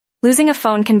Losing a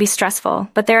phone can be stressful,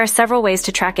 but there are several ways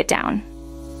to track it down.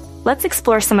 Let's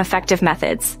explore some effective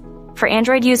methods. For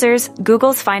Android users,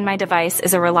 Google's Find My Device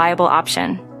is a reliable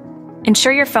option.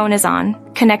 Ensure your phone is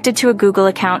on, connected to a Google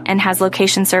account, and has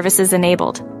location services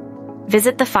enabled.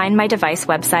 Visit the Find My Device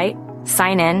website,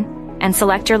 sign in, and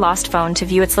select your lost phone to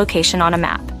view its location on a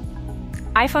map.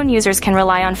 iPhone users can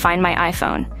rely on Find My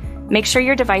iPhone. Make sure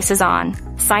your device is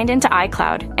on, signed into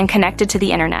iCloud, and connected to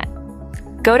the internet.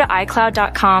 Go to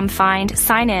iCloud.com, find,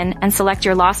 sign in, and select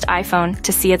your lost iPhone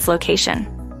to see its location.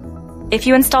 If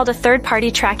you installed a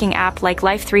third-party tracking app like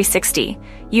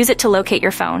Life360, use it to locate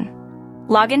your phone.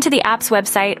 Log into the app's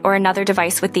website or another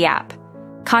device with the app.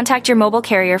 Contact your mobile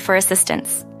carrier for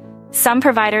assistance. Some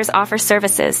providers offer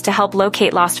services to help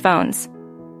locate lost phones.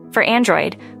 For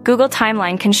Android, Google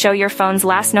Timeline can show your phone's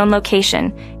last known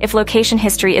location if location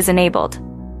history is enabled.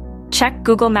 Check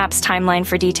Google Maps Timeline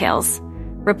for details.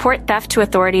 Report theft to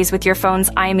authorities with your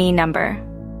phone's IMEI number.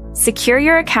 Secure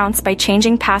your accounts by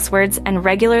changing passwords and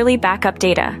regularly back up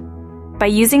data. By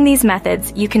using these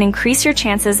methods, you can increase your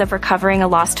chances of recovering a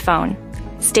lost phone.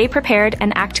 Stay prepared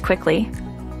and act quickly.